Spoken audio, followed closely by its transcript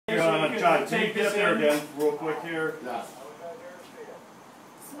John, can you get up there again, real quick here? Yeah.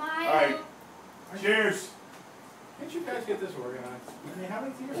 Smile. All right. Cheers. Can't you guys get this organized? I mean, how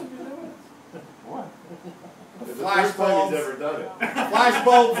many years have you been doing this? What? The Flash first time bulbs. he's ever done it. Flash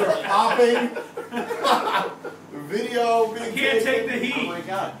bulbs are popping. Video being Can't take the Oh heat. my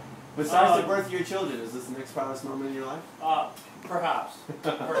God. Besides the birth of your children, is this the next proudest moment in your life? Perhaps.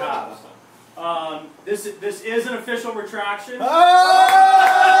 Perhaps. This is an official retraction.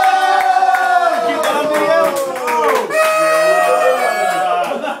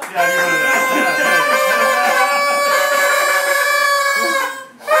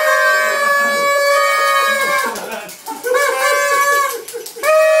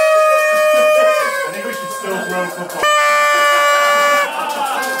 I think we should still throw football.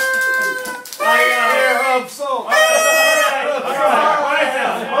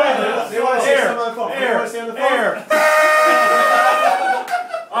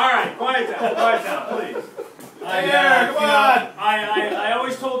 Alright, quiet down, please. I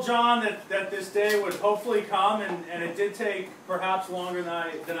always told John that this day would hopefully come, and it did take perhaps longer than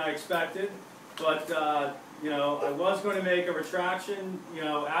I expected. But, you know, I was going to make a retraction, you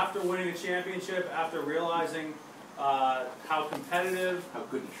know, after winning a championship, after realizing how competitive. How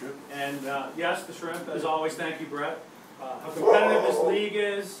good the shrimp. And, yes, the shrimp, as always, thank you, Brett. How competitive this league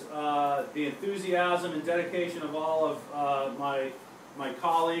is, the enthusiasm and dedication of all of my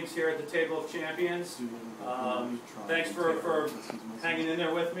colleagues here at the Table of Champions. Thanks for hanging in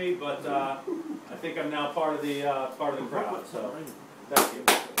there with me, but I think I'm now part of the crowd. So, thank you.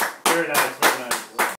 Very nice, very nice.